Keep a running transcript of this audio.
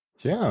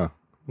Yeah,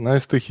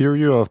 nice to hear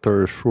you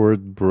after a short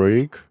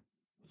break.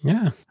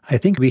 Yeah, I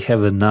think we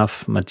have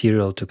enough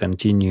material to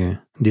continue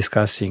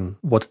discussing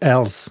what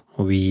else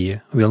we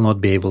will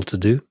not be able to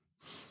do,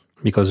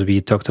 because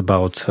we talked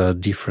about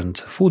different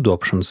food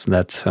options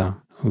that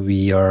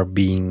we are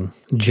being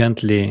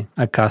gently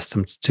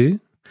accustomed to,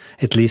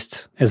 at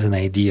least as an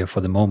idea for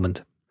the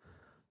moment.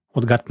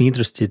 What got me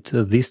interested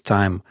this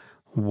time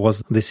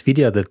was this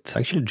video that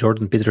actually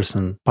Jordan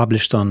Peterson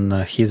published on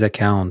his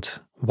account.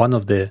 One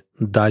of the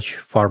Dutch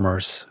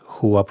farmers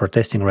who are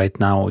protesting right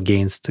now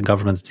against the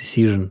government's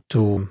decision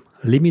to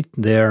limit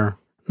their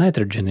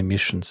nitrogen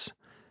emissions.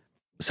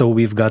 So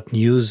we've got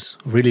news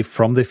really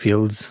from the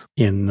fields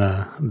in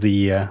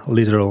the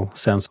literal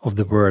sense of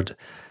the word.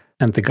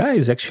 And the guy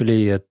is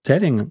actually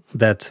telling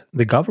that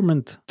the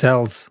government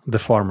tells the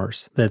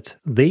farmers that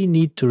they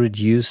need to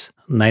reduce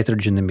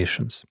nitrogen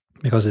emissions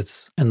because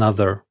it's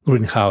another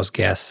greenhouse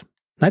gas.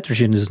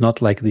 Nitrogen is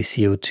not like the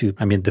CO2.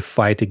 I mean, the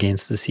fight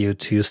against the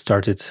CO2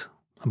 started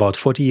about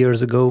 40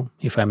 years ago,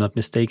 if I'm not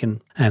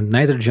mistaken, and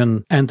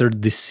nitrogen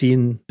entered the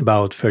scene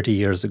about 30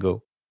 years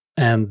ago.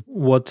 And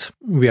what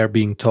we are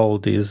being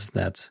told is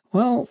that,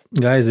 well,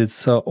 guys,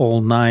 it's all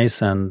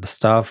nice and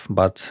stuff,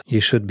 but you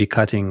should be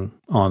cutting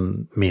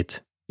on meat.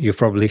 You've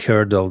probably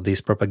heard all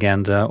this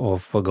propaganda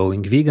of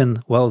going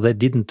vegan. Well, that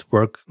didn't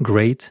work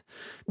great.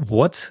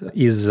 What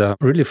is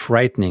really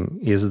frightening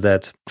is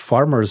that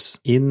farmers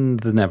in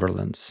the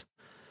Netherlands,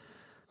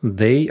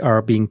 they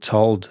are being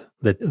told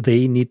that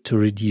they need to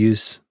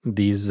reduce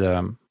these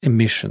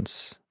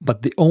emissions.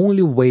 But the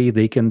only way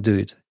they can do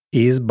it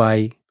is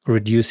by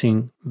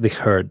reducing the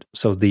herd.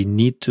 So they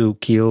need to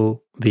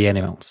kill the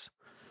animals.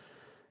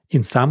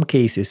 In some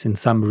cases, in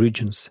some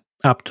regions,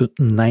 up to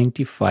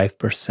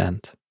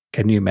 95%.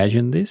 Can you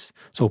imagine this?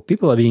 So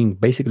people are being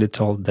basically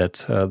told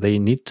that they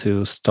need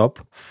to stop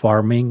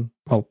farming.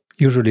 Well,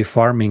 usually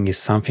farming is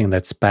something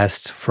that's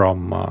passed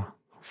from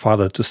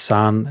father to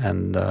son,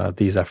 and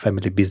these are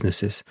family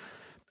businesses.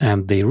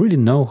 And they really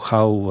know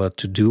how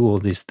to do all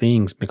these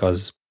things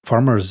because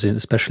farmers,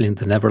 especially in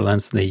the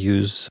Netherlands, they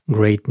use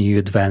great new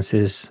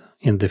advances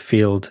in the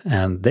field,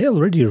 and they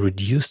already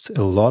reduced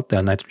a lot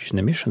their nitrogen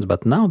emissions,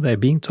 but now they're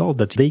being told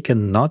that they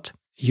cannot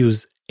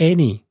use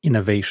any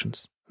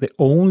innovations. The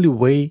only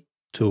way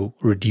to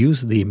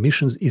reduce the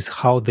emissions is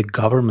how the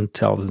government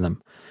tells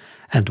them.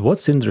 And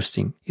what's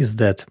interesting is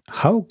that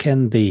how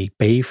can they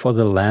pay for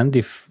the land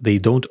if they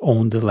don't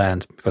own the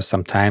land? Because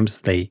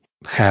sometimes they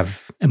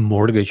have a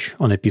mortgage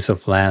on a piece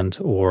of land,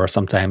 or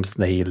sometimes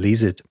they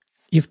lease it.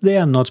 If they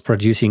are not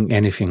producing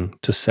anything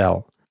to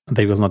sell,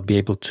 they will not be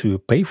able to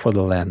pay for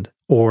the land,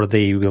 or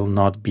they will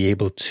not be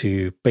able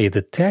to pay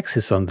the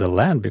taxes on the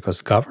land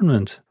because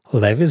government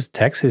levies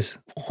taxes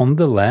on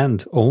the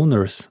land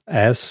owners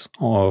as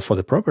for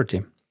the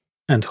property.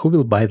 And who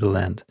will buy the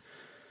land?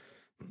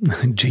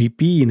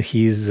 JP, in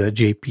his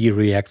JP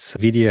Reacts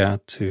video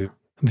to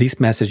this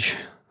message,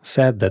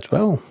 said that,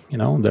 well,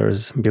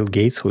 there's Bill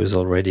Gates, who is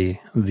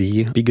already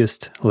the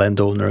biggest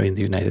landowner in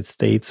the United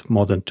States,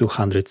 more than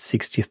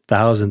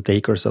 260,000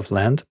 acres of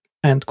land.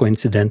 And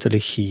coincidentally,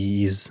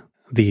 he is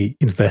the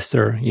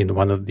investor in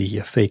one of the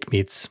fake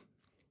meats.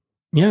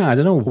 Yeah, I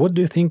don't know. What do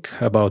you think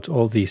about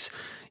all this?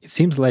 It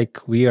seems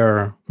like we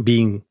are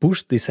being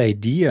pushed this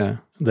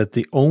idea that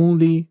the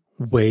only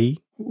way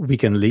we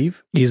can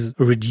live is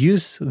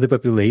reduce the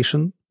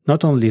population,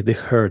 not only the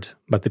herd,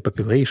 but the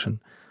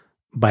population,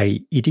 by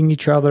eating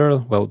each other.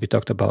 Well, we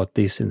talked about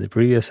this in the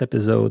previous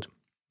episode.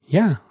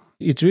 Yeah,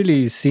 it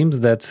really seems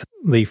that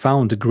they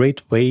found a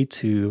great way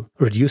to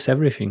reduce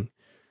everything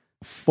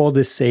for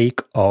the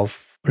sake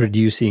of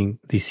reducing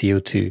the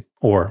CO2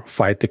 or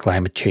fight the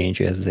climate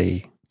change, as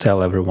they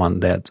tell everyone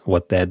that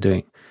what they're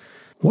doing.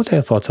 What are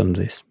your thoughts on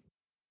this?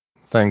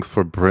 Thanks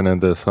for bringing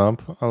this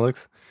up,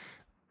 Alex.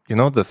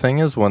 The thing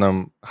is, when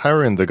I'm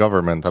hiring the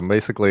government, I'm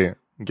basically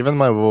giving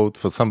my vote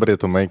for somebody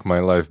to make my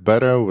life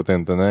better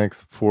within the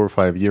next 4 or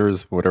 5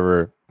 years,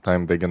 whatever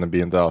time they're going to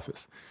be in the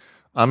office.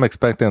 I'm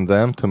expecting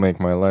them to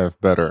make my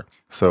life better.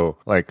 So,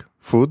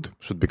 food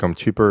should become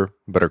cheaper,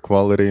 better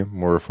quality,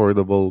 more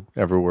affordable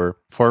everywhere.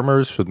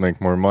 Farmers should make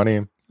more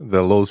money.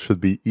 The laws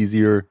should be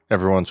easier.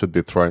 Everyone should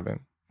be thriving.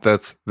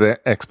 That's the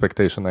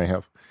expectation I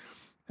have.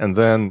 And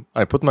then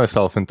I put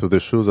myself into the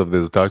shoes of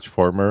this Dutch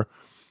farmer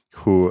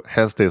who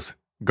has this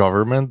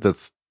government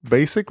that's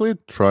basically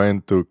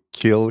trying to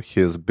kill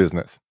his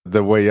business.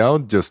 The way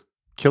out, just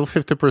kill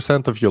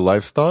 50% of your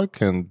livestock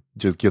and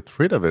just get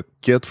rid of it.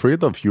 Get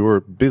rid of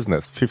your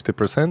business.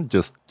 50%,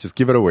 just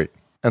give it away.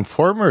 And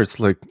farmers,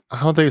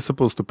 how are they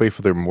supposed to pay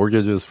for their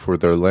mortgages, for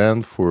their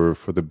land, for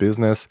the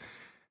business?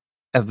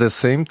 At the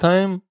same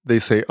time, they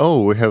say,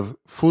 oh, we have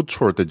food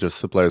shortages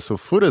supply, so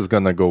food is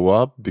going to go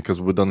up because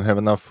we don't have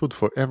enough food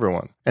for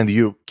everyone. And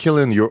you're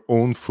killing your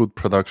own food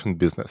production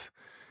business.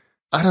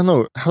 I don't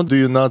know. How do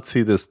you not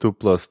see this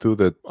 2+2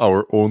 that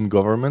our own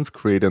governments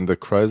creating the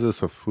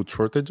crisis of food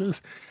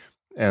shortages?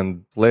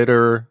 And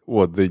later,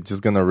 they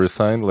just going to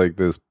resign like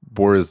this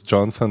Boris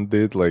Johnson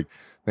did? They're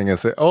going to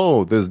say,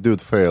 oh, this dude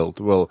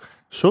failed. Well,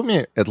 Show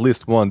me at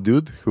least one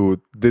dude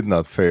who did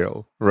not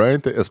fail,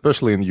 right?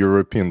 Especially in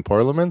European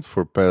parliaments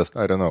for past,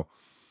 I don't know,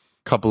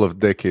 couple of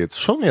decades.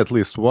 Show me at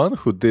least one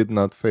who did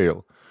not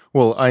fail.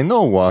 Well, I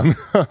know one.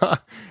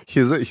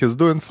 He's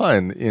doing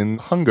fine in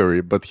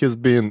Hungary, but he's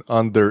been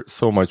under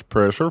so much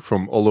pressure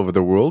from all over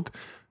the world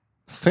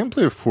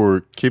simply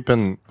for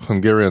keeping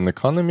Hungarian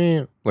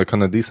economy like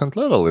on a decent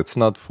level. It's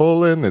not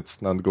falling,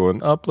 it's not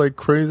going up like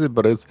crazy,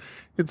 but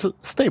it's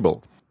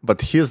stable.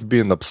 But he's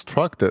been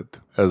obstructed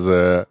as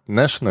a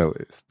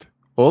nationalist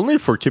only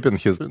for keeping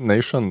his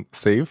nation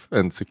safe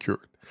and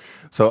secured.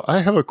 So I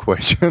have a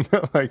question,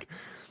 like,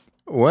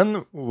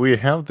 when we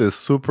have these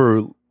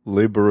super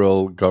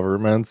liberal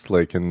governments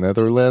like in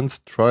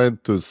Netherlands trying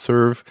to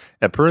serve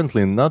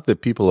apparently not the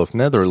people of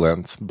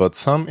Netherlands, but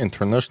some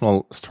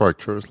international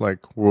structures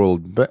like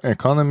World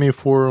Economy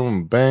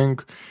Forum,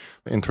 Bank,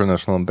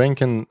 international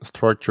banking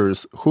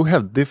structures who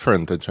have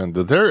different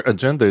agenda. Their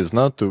agenda is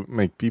not to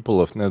make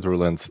people of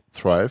Netherlands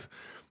thrive.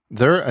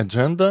 Their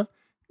agenda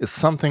is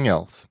something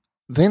else.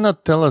 They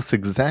not tell us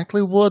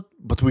exactly what,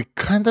 but we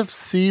kind of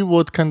see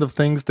what kind of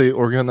things they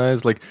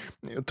organize. Like,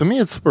 to me,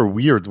 it's super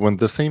weird when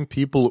the same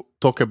people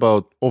talk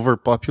about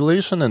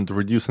overpopulation and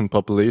reducing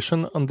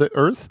population on the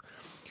earth.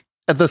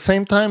 At the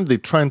same time, they're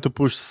trying to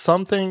push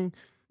something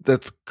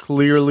that's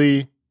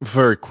clearly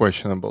very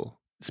questionable.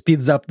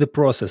 Speeds up the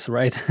process,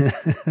 right?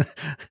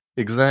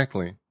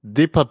 Exactly.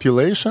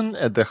 Depopulation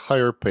at the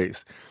higher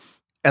pace.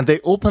 And they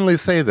openly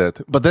say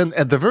that. But then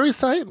at the very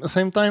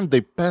same time,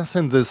 they pass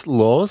in these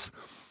laws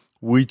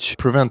which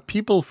prevent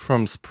people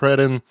from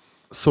spreading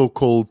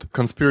so-called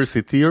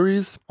conspiracy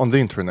theories on the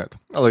internet.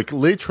 Like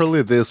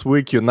literally this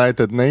week,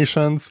 United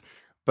Nations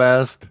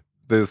passed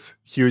this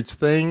huge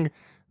thing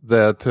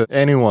that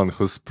anyone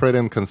who's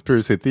spreading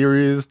conspiracy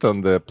theories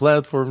on the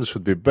platform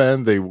should be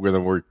banned. They're going to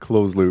work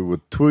closely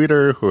with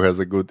Twitter, who has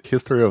a good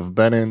history of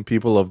banning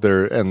people of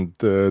there and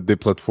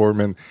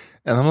deplatforming.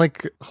 And I'm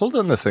like, hold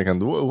on a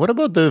second. What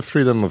about the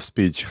freedom of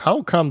speech?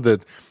 How come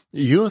that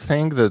you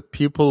think that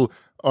people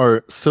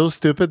are so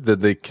stupid that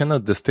they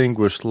cannot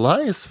distinguish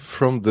lies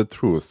from the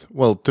truth?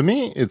 Well, to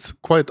me, it's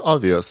quite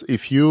obvious.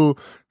 If you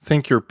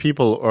think your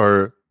people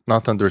are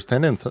not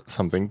understanding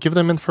something, give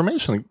them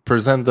information,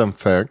 present them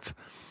facts,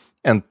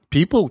 and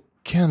people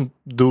can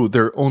do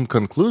their own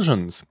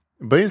conclusions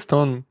based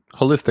on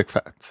holistic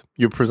facts.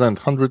 You present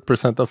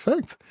 100% of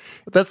facts.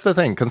 That's the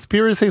thing.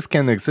 Conspiracies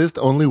can exist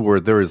only where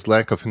there is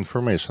lack of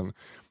information.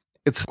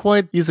 It's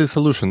quite easy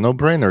solution,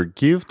 no-brainer.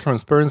 Give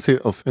transparency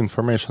of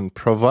information,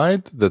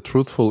 provide the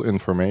truthful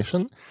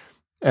information,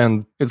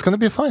 and it's going to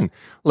be fine.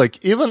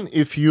 Like, even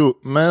if you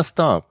messed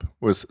up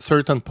with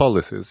certain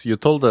policies, you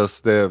told us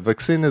the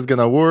vaccine is going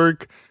to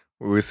work,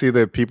 we see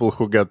the people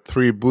who got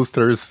 3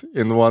 boosters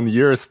in 1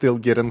 year still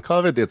getting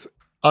COVID, it's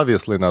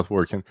obviously not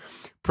working.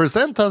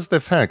 Present us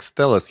the facts,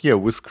 tell us, yeah,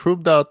 we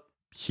screwed up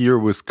here,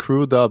 we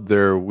screwed up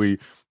there, we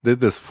did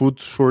this food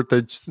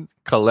shortage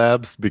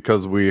collapse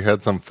because we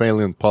had some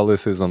failing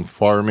policies on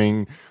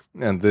farming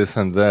and this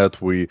and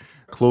that. We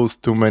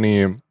closed too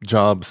many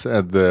jobs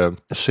at the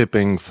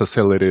shipping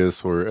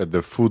facilities or at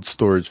the food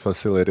storage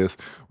facilities.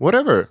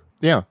 Whatever.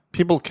 Yeah,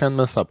 people can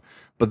mess up.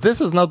 But this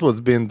is not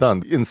what's being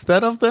done.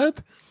 Instead of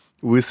that,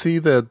 we see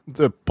that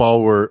the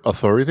power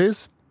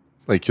authorities,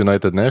 like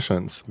United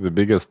Nations, the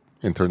biggest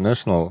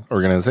international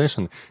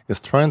organization, is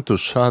trying to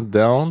shut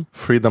down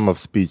freedom of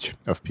speech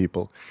of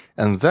people.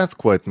 And that's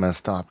quite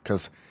messed up,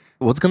 because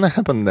what's going to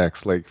happen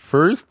next? Like,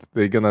 first,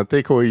 they're going to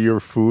take away your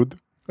food.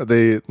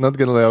 They're not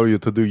going to allow you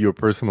to do your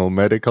personal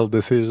medical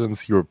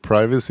decisions. Your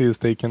privacy is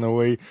taken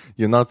away.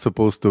 You're not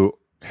supposed to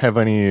have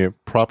any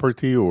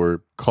property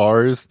or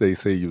cars. They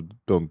say you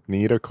don't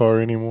need a car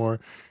anymore.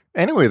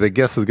 Anyway, the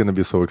gas is going to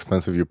be so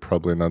expensive, you're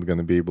probably not going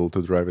to be able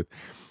to drive it.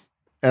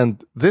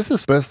 And this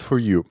is best for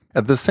you.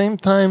 At the same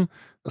time,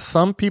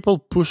 some people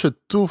push it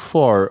too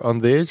far on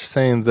the edge,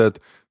 saying that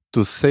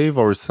to save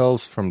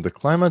ourselves from the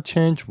climate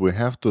change, we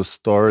have to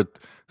start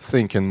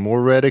thinking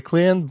more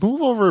radically and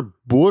move over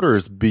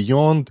borders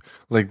beyond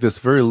like this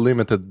very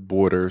limited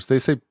borders. They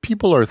say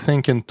people are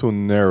thinking too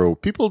narrow.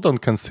 People don't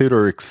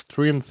consider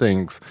extreme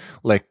things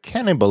like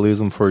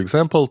cannibalism, for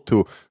example,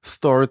 to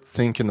start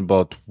thinking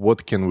about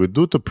what can we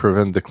do to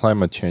prevent the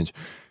climate change.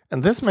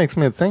 And this makes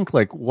me think,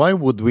 like, why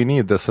would we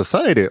need a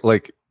society?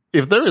 Like,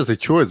 if there is a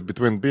choice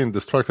between being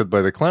distracted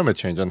by the climate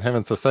change and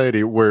having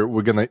society where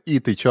we're going to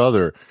eat each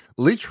other,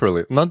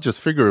 literally, not just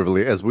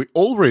figuratively, as we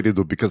already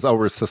do, because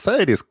our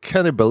society is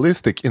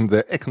cannibalistic in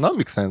the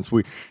economic sense.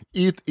 We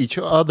eat each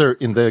other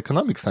in the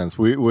economic sense.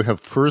 We have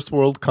first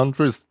world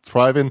countries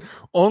thriving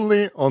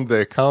only on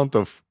the account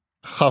of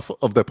half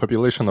of the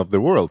population of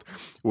the world.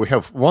 We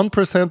have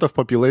 1% of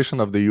population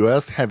of the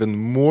US having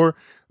more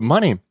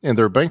money in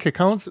their bank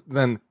accounts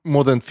than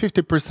more than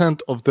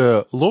 50% of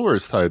the lower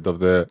side of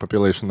the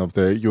population of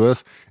the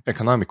US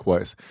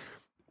economic-wise.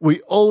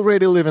 We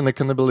already live in a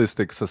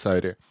cannibalistic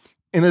society.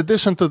 in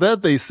addition to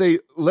that, they say,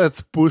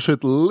 let's push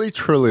it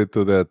literally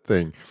to that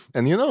thing.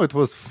 And it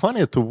was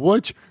funny to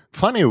watch,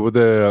 funny with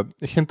a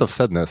hint of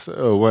sadness.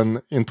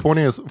 When in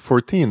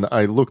 2014,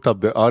 I looked up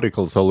the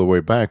articles all the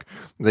way back,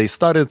 they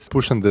started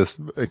pushing this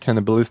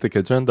cannibalistic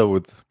agenda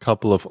with a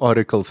couple of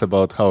articles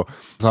about how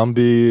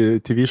zombie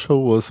TV show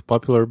was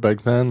popular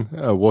back then,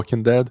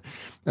 Walking Dead.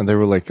 And they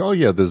were like, oh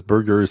yeah, this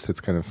burgers,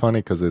 it's kind of funny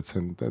because it's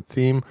in the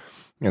theme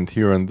and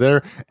here and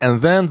there.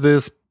 And then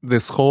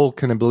this whole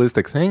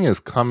cannibalistic thing is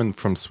coming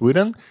from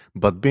Sweden,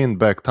 but being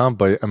backed up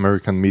by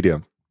American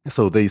media.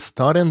 So they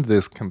started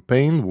this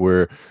campaign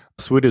where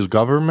Swedish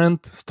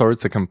government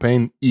starts a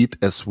campaign, Eat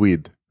a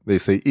Swede. They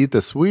say, eat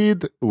a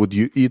Swede, would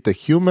you eat a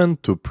human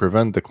to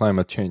prevent the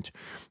climate change?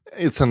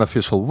 It's an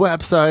official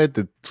website,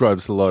 it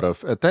drives a lot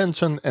of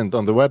attention, and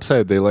on the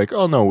website they're like,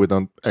 oh no, we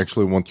don't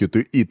actually want you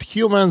to eat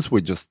humans,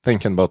 we're just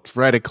thinking about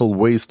radical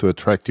ways to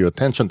attract your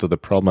attention to the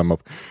problem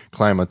of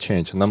climate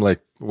change. And I'm like,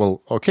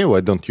 well, okay,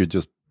 why don't you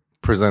just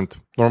present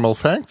normal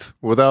facts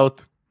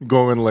without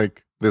going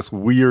like this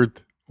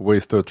weird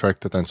ways to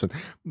attract attention?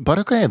 But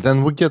okay,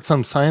 then we get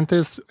some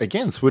scientists,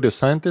 again, Swedish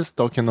scientists,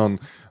 talking on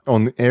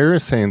air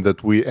saying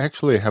that we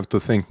actually have to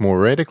think more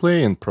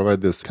radically and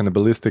provide this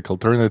cannibalistic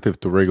alternative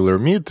to regular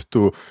meat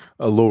to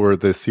lower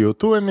the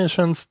CO2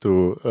 emissions,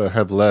 to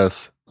have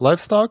less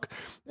livestock,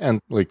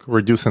 and like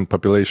reducing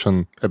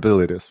population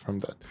abilities from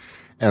that.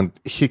 And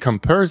he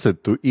compares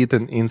it to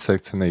eating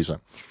insects in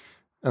Asia.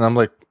 And I'm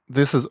like,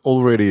 this is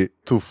already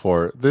too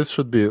far. This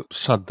should be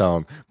shut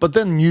down. But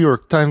then New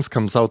York Times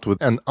comes out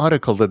with an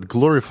article that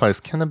glorifies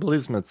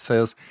cannibalism. It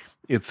says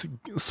it's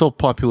so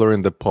popular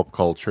in the pop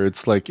culture.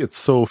 It's like, it's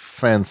so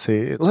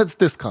fancy. Let's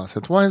discuss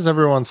it. Why is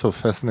everyone so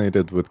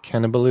fascinated with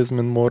cannibalism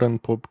in modern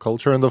pop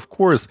culture? And of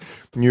course,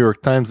 New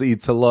York Times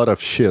eats a lot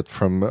of shit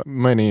from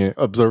many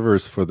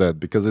observers for that,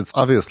 because it's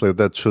obviously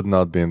that should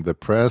not be in the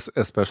press,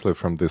 especially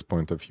from this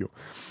point of view.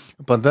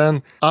 But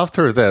then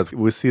after that,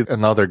 we see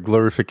another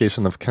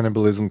glorification of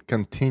cannibalism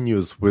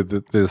continues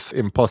with this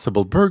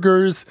Impossible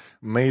Burgers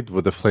made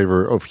with the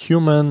flavor of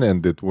human,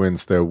 and it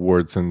wins the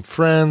awards in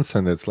France.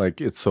 And it's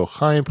like, it's so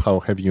hype. How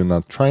have you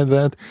not tried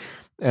that?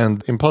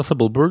 And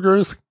Impossible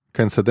Burgers,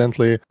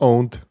 coincidentally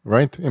owned,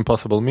 right?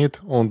 Impossible Meat,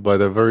 owned by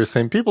the very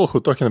same people who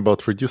are talking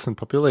about reducing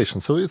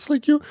population. So it's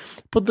like you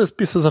put these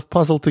pieces of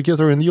puzzle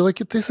together and you're like,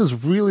 this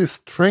is really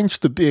strange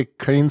to be a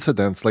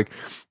coincidence. Like,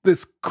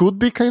 this could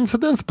be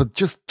coincidence, but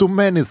just too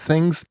many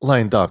things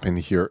lined up in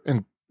here.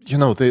 And,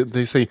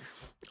 they say,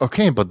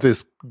 okay, but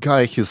this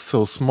guy, he's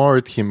so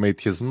smart. He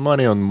made his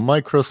money on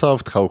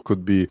Microsoft. How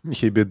could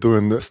he be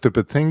doing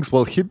stupid things?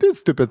 Well, he did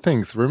stupid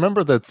things.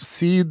 Remember that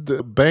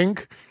seed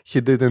bank he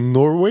did in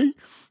Norway?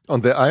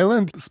 On the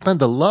island,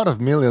 spent a lot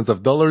of millions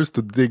of dollars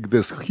to dig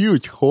this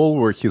huge hole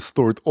where he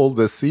stored all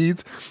the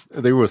seeds.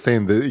 They were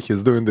saying that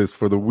he's doing this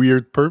for the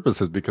weird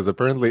purposes because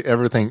apparently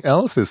everything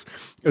else is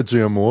a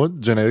GMO,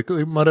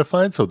 genetically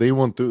modified, so they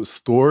want to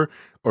store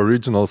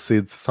original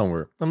seeds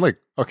somewhere. I'm like,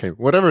 okay,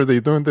 whatever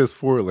they're doing this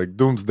for, like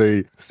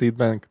Doomsday Seed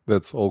Bank,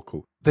 that's all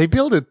cool. They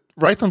build it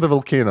right on the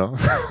volcano.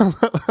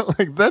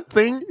 Like, that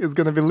thing is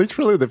going to be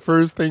literally the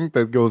first thing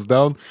that goes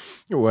down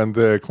when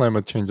the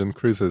climate change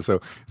increases.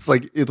 So it's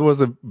like, it was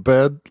a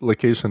bad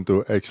location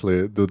to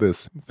actually do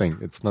this thing.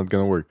 It's not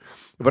going to work.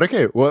 But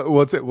okay,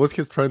 what's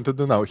he's trying to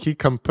do now? He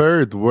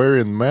compared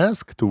wearing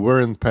mask to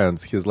wearing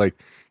pants. He's like,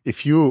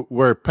 if you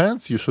wear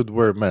pants, you should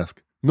wear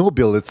mask. No,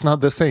 Bill, it's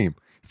not the same.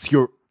 It's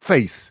your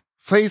face.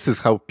 Face is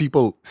how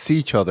people see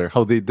each other,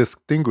 how they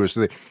distinguish,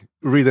 they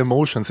read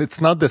emotions.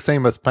 It's not the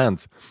same as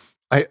pants.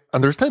 I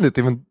understand it.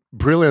 Even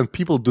brilliant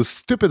people do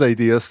stupid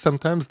ideas.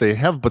 Sometimes they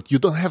have, but you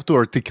don't have to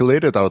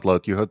articulate it out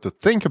loud. You have to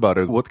think about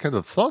it, what kind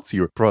of thoughts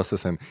you're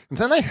processing. And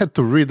then I had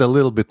to read a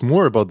little bit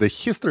more about the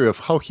history of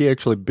how he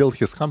actually built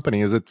his company.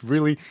 Is it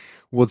really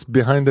what's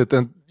behind it?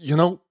 And,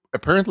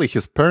 apparently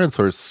his parents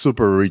are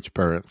super rich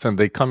parents, and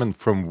they come in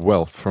from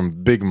wealth, from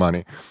big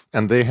money.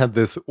 And they had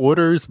these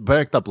orders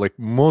backed up, like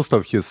most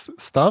of his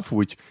stuff,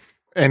 which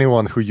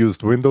anyone who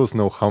used Windows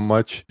know how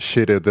much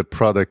shitty the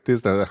product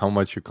is, and how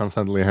much you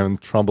constantly having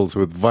troubles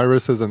with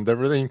viruses and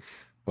everything.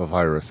 Well,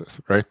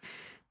 viruses, right?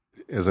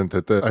 Isn't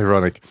it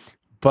ironic?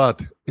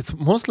 But it's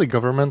mostly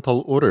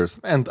governmental orders.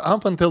 And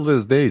up until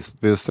these days,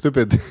 this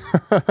stupid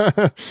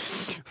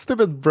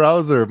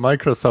browser,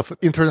 Microsoft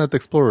Internet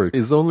Explorer,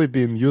 is only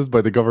being used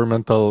by the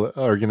governmental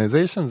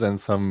organizations and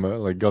some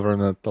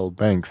governmental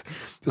banks.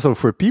 So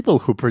for people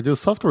who produce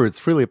software,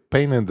 it's really a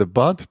pain in the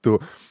butt to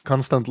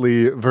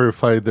constantly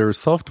verify their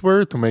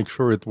software to make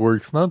sure it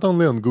works not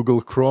only on Google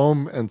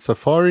Chrome and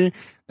Safari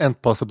and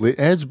possibly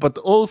Edge, but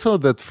also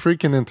that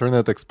freaking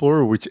Internet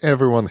Explorer, which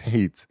everyone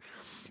hates.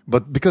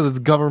 But because it's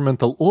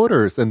governmental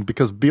orders and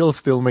because Bill's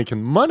still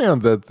making money on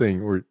that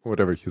thing, or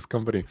whatever, his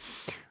company,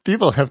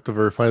 people have to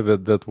verify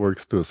that that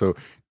works too. So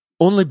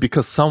only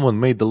because someone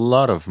made a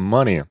lot of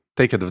money,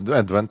 take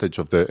advantage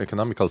of the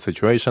economical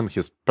situation,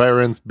 his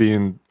parents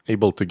being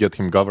able to get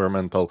him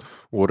governmental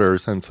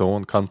orders and so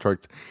on,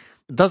 contracts,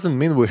 it doesn't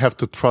mean we have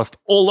to trust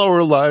all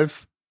our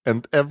lives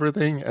and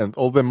everything, and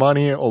all the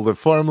money, all the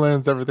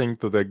farmlands, everything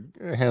to the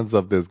hands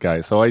of this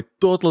guy. So I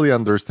totally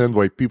understand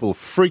why people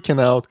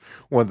freaking out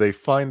when they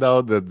find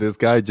out that this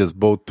guy just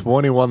bought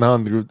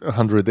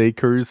 2,100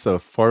 acres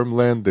of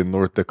farmland in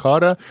North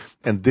Dakota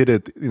and did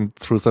it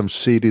through some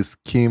shady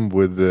scheme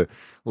with the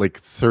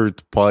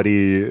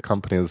third-party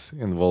companies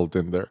involved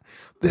in there.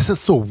 This is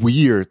so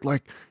weird.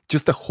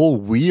 Just the whole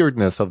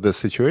weirdness of the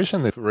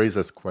situation, it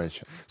raises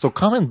questions. So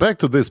coming back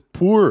to these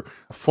poor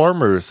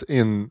farmers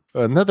in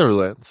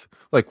Netherlands,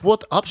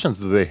 what options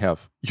do they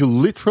have? You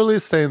literally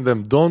saying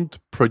them, don't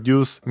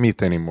produce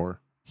meat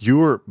anymore.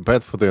 You're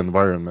bad for the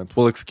environment.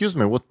 Well, excuse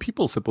me, what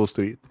people supposed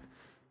to eat?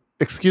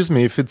 Excuse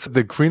me, if it's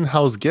the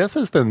greenhouse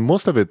gases, then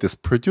most of it is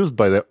produced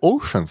by the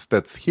oceans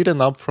that's heating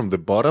up from the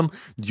bottom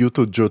due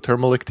to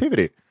geothermal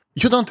activity.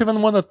 You don't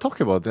even want to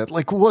talk about that.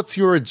 What's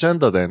your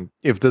agenda then?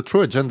 If the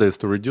true agenda is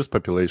to reduce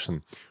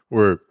population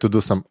or to do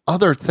some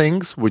other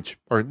things which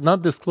are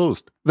not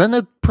disclosed, then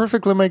it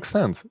perfectly makes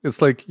sense. It's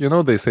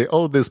they say,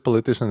 oh, this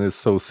politician is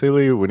so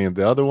silly, we need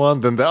the other one.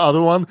 Then the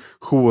other one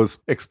who was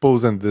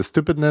exposing the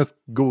stupidness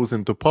goes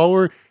into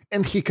power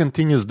and he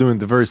continues doing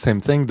the very same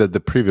thing that the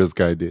previous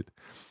guy did.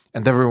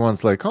 And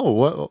everyone's like, oh,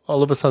 what?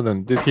 All of a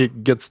sudden, did he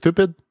get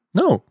stupid?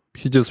 No,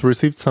 he just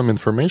received some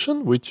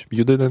information which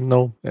you didn't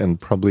know,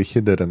 and probably he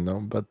didn't know,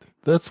 but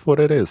that's what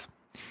it is.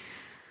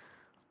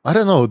 I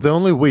don't know, the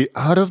only way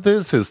out of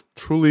this is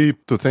truly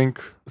to think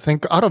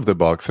out of the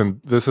box, and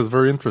this is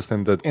very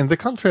interesting that in the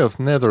country of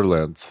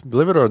Netherlands,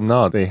 believe it or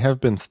not, they have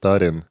been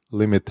studying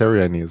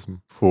libertarianism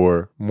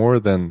for more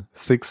than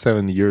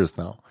 6-7 years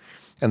now.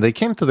 And they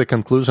came to the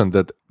conclusion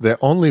that the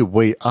only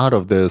way out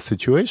of the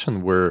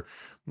situation where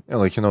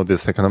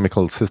this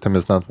economical system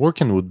is not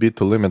working would be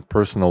to limit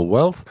personal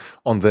wealth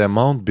on the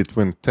amount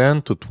between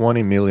 $10 to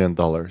 $20 million.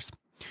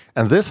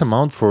 And this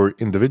amount for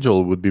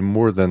individual would be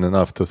more than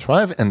enough to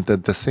thrive. And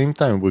at the same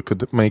time, we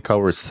could make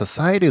our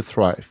society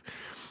thrive.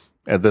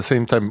 At the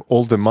same time,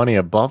 all the money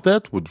above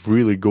that would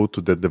really go to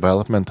the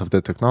development of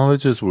the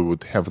technologies. We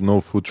would have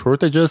no food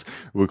shortages.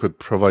 We could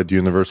provide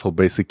universal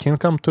basic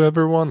income to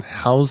everyone,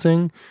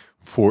 housing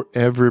for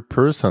every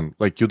person.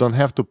 You don't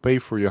have to pay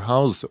for your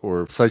house,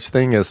 or such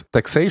thing as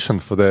taxation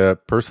for the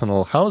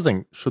personal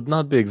housing should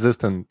not be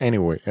existent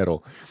anyway at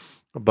all.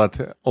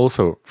 But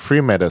also free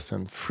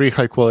medicine, free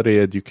high quality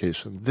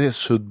education. This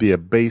should be a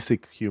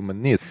basic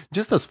human need.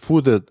 Just as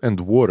food and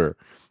water.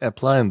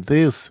 Applying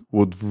this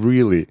would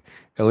really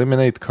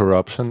eliminate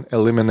corruption,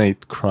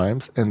 eliminate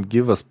crimes, and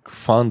give us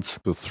funds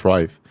to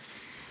thrive.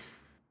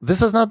 This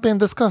has not been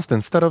discussed.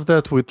 Instead of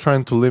that, we're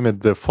trying to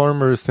limit the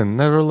farmers in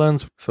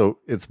Netherlands. So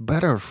it's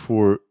better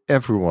for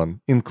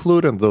everyone,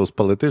 including those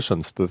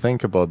politicians, to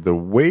think about the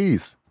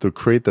ways to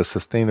create a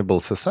sustainable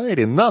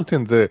society, not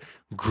in the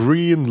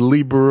green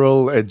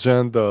liberal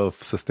agenda of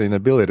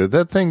sustainability.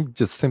 That thing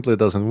just simply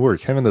doesn't work.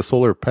 Having a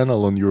solar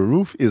panel on your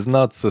roof is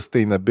not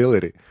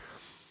sustainability.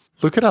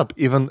 Look it up.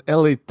 Even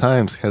LA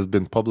Times has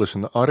been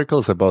publishing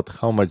articles about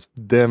how much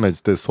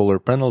damage the solar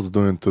panels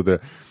doing to the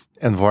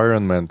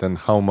environment and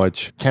how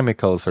much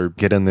chemicals are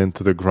getting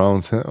into the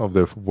grounds of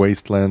the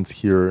wastelands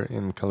here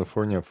in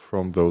California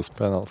from those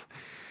panels.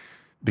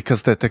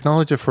 Because the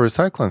technology for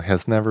recycling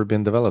has never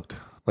been developed.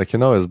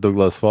 As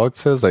Douglas Fogg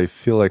says, I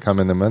feel like I'm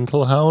in a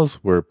mental house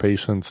where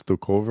patients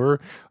took over.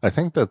 I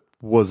think that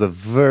was a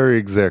very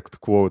exact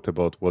quote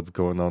about what's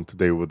going on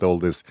today with all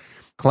this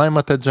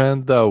climate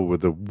agenda,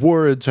 with the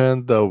war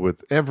agenda,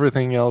 with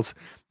everything else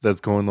that's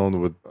going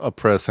on with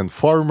oppressing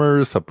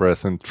farmers,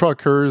 oppressing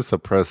truckers,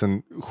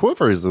 oppressing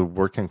whoever is the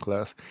working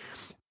class.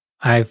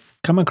 I've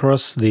come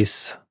across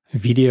this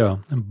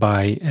video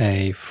by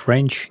a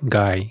French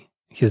guy.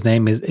 His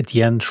name is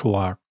Etienne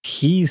Chouard.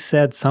 He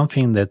said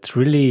something that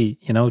really,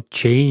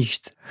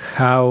 changed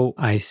how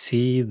I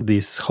see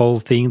this whole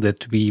thing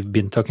that we've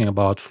been talking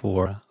about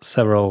for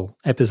several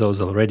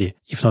episodes already,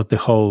 if not the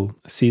whole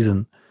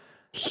season.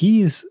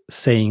 He's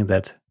saying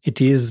that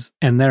it is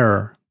an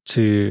error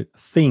to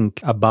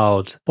think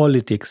about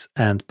politics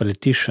and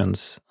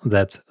politicians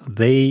that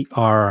they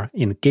are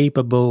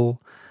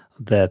incapable,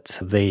 that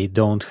they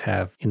don't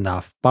have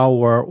enough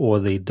power, or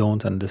they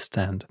don't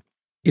understand.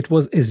 It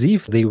was as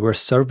if they were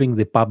serving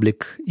the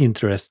public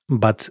interest,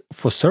 but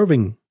for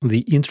serving the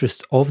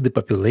interests of the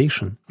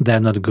population, they're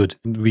not good.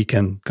 We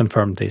can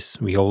confirm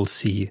this. We all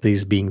see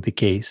this being the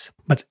case.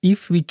 But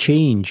if we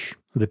change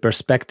the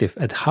perspective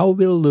at how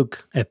we'll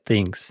look at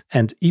things,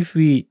 and if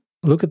we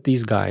look at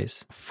these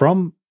guys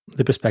from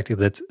the perspective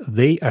that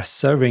they are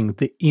serving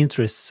the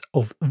interests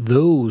of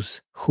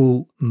those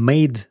who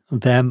made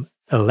them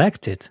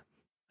elected,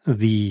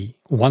 the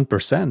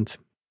 1%,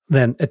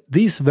 then at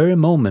this very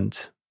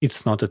moment,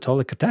 it's not at all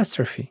a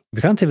catastrophe.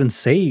 We can't even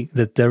say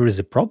that there is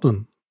a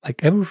problem.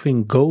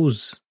 Everything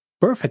goes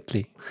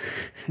perfectly.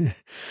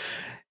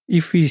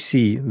 If we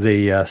see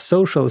the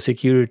social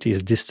security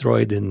is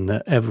destroyed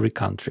in every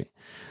country,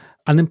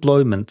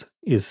 unemployment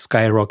is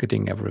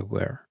skyrocketing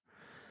everywhere,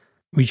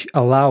 which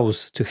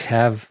allows to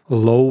have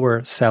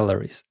lower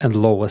salaries. And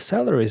lower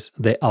salaries,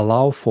 they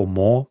allow for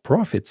more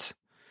profits.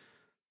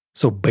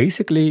 So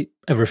basically,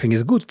 everything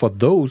is good for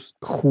those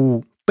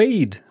who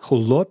paid, who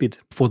lobbied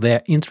for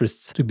their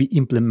interests to be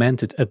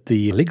implemented at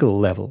the legal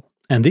level.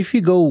 And if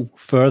we go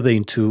further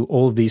into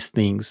all these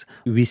things,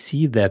 we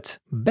see that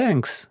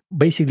banks,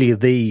 basically,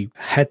 they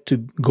had to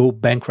go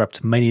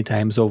bankrupt many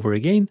times over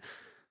again,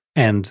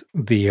 and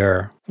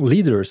their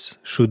leaders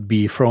should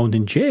be thrown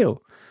in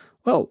jail.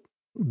 Well,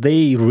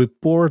 they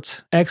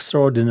report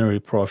extraordinary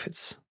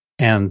profits.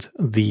 And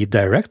the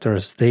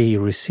directors, they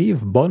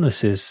receive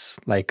bonuses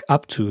like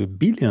up to $1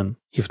 billion,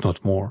 if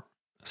not more.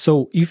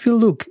 So if you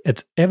look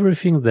at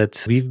everything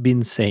that we've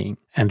been saying,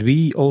 and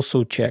we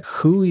also check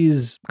who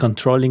is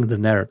controlling the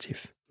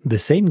narrative, the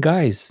same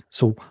guys.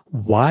 So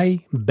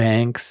why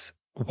banks,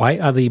 why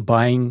are they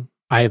buying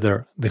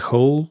either the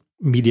whole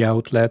media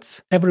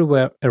outlets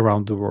everywhere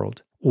around the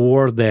world,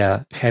 or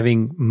they're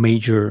having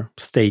major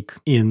stake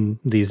in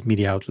these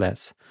media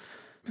outlets?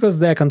 Because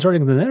they're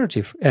controlling the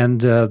narrative.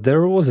 And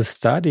there was a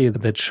study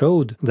that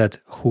showed that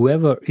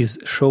whoever is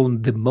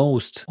shown the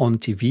most on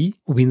TV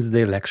wins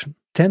the election.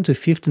 10 to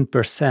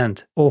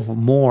 15% of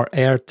more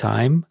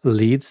airtime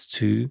leads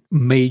to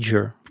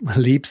major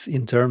leaps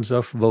in terms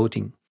of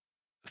voting.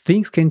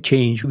 Things can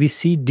change. We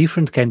see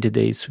different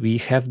candidates. We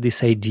have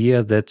this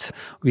idea that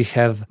we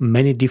have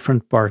many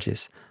different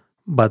parties.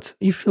 But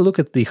if you look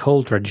at the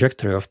whole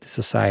trajectory of the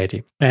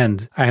society,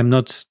 and I am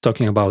not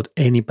talking about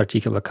any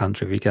particular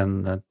country, we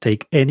can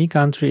take any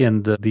country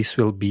and this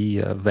will be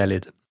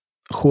valid.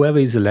 Whoever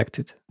is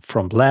elected,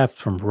 from left,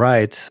 from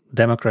right,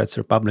 Democrats,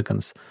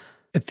 Republicans,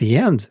 at the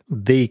end,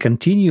 they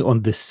continue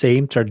on the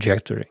same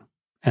trajectory.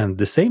 And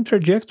the same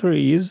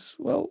trajectory is,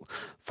 well,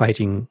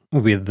 fighting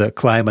with the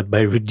climate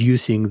by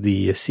reducing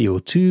the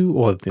CO2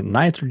 or the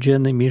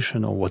nitrogen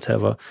emission or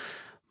whatever,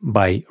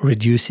 by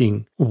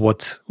reducing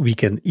what we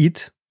can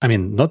eat. I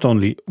mean, not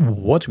only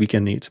what we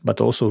can eat,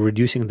 but also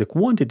reducing the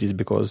quantities,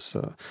 because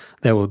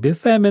there will be a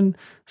famine.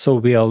 So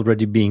we are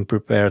already being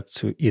prepared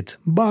to eat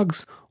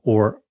bugs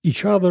or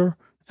each other.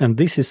 And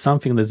this is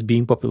something that's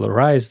being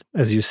popularized.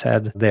 As you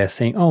said, they're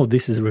saying, oh,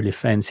 this is really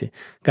fancy.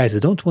 Guys, I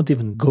don't want to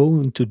even go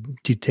into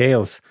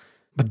details,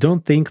 but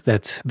don't think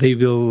that they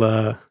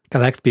will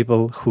collect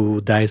people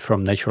who died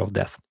from natural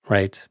death,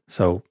 right?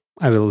 So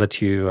I will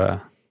let you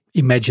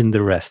imagine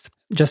the rest.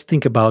 Just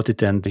think about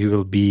it and you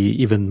will be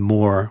even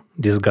more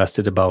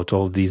disgusted about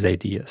all these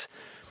ideas.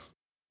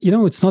 You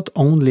know, it's not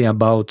only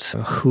about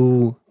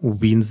who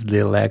wins the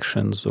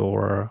elections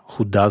or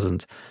who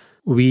doesn't.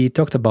 We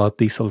talked about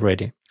this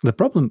already. The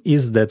problem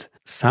is that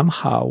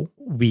somehow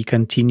we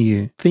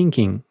continue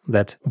thinking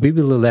that we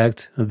will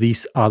elect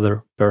this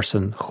other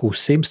person who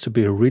seems to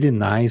be really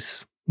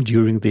nice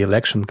during the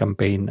election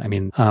campaign,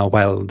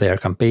 while they're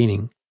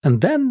campaigning.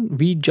 And then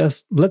we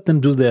just let them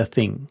do their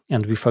thing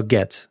and we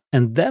forget.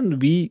 And then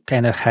we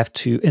kind of have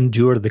to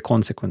endure the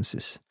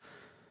consequences.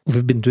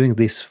 We've been doing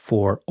this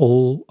for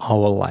all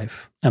our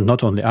life. And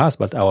not only us,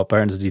 but our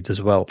parents did as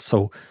well.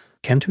 So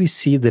can't we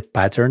see the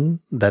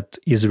pattern that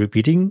is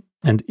repeating?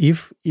 And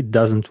if it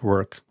doesn't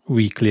work,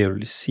 we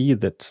clearly see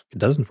that it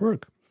doesn't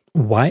work.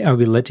 Why are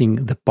we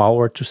letting the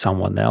power to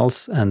someone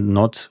else and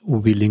not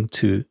willing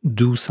to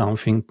do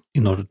something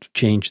in order to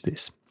change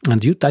this?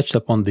 And you touched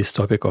upon this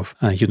topic of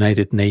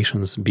United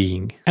Nations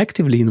being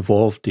actively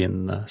involved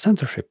in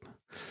censorship.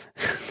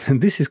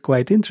 And this is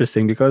quite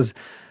interesting because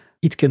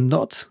it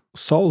cannot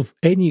solve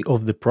any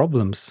of the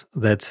problems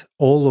that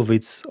all of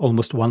its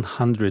almost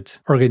 100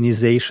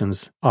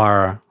 organizations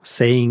are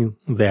saying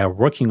they are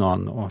working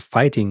on or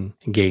fighting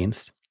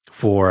against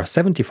for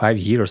 75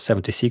 years,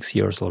 76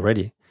 years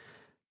already.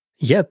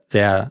 Yet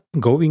they're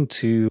going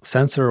to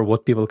censor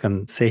what people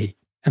can say.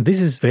 And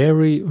this is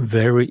very,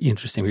 very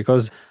interesting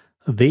because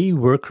they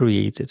were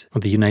created,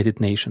 the United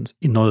Nations,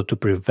 in order to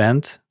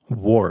prevent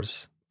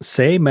wars.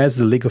 Same as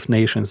the League of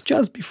Nations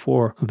just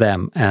before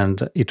them.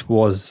 And it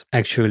was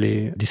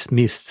actually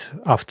dismissed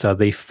after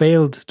they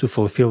failed to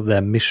fulfill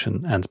their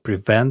mission and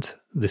prevent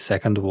the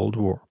Second World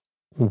War.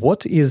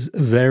 What is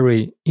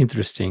very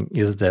interesting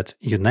is that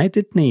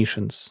United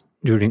Nations,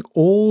 during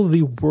all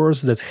the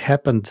wars that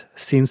happened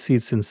since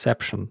its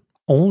inception,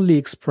 only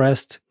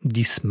expressed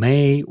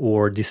dismay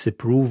or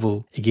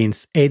disapproval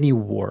against any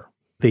war.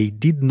 They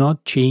did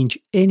not change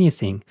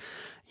anything.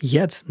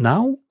 Yet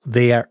now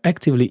they are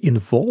actively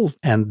involved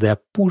and they're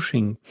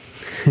pushing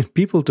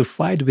people to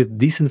fight with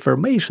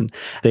disinformation.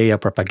 They are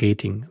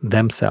propagating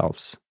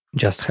themselves.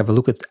 Just have a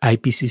look at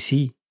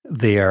IPCC.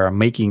 They are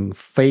making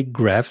fake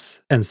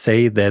graphs and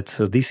say that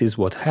this is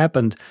what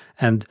happened.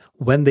 And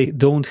when they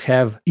don't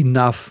have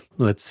enough,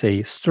 let's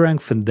say,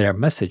 strength in their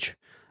message,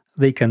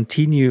 they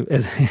continue,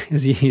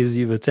 as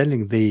you were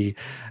telling, they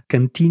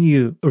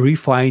continue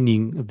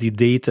refining the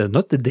data,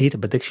 not the data,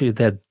 but actually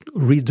they're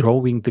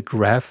redrawing the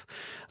graph.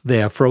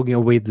 They are throwing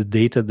away the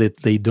data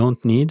that they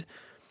don't need,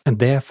 and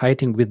they are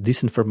fighting with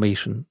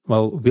disinformation.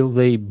 Well, will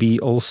they be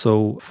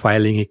also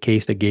filing a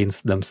case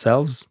against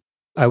themselves?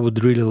 I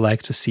would really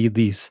like to see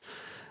this.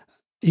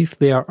 If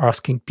they are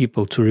asking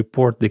people to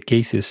report the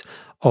cases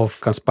of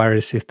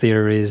conspiracy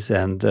theories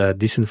and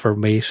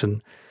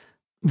disinformation,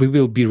 we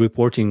will be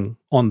reporting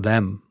on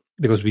them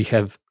because we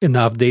have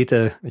enough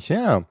data.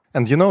 Yeah,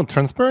 And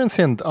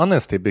transparency and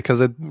honesty, because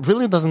it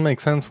really doesn't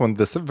make sense when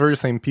the very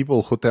same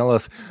people who tell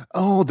us,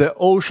 oh, the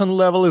ocean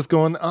level is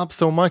going up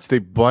so much, they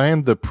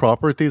bind the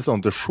properties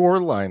on the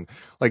shoreline.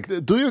 Like,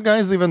 do you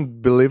guys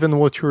even believe in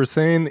what you're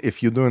saying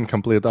if you're doing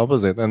complete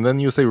opposite? And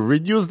then you say,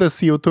 reduce the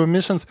CO2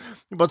 emissions.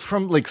 But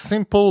from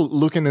simple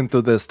looking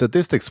into the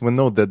statistics, we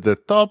know that the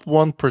top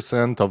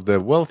 1% of the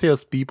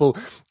wealthiest people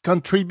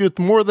contribute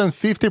more than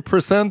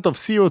 50% of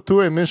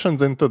CO2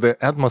 emissions into the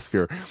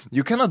atmosphere.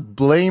 You cannot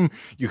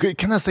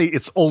say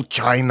it's all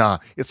China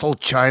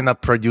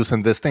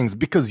producing these things,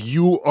 because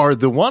you are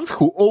the ones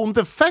who own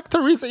the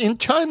factories in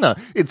China.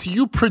 It's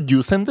you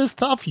producing this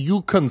stuff,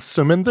 you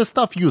consuming this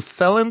stuff, you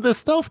selling this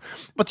stuff,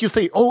 but you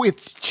say, oh,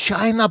 it's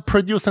China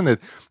producing it.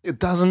 It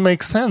doesn't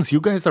make sense. You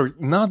guys are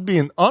not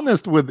being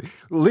honest with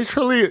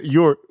literally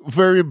your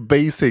very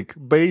basic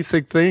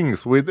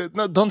things.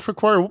 Don't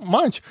require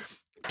much.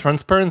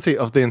 Transparency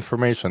of the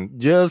information,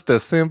 just a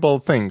simple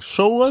thing.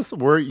 Show us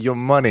where your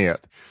money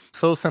at.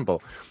 So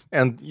simple.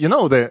 And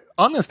the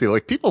honesty,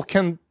 people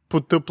can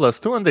put 2 +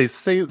 2 and they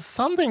say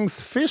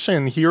something's fishy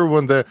in here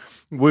when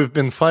we've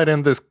been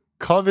fighting this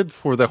COVID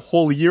for the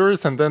whole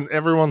years, and then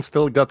everyone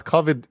still got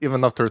COVID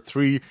even after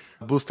 3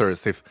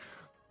 boosters.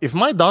 If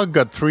my dog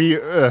got 3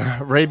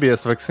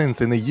 rabies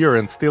vaccines in a year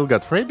and still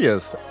got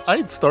rabies,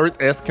 I'd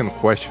start asking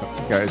questions,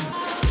 guys.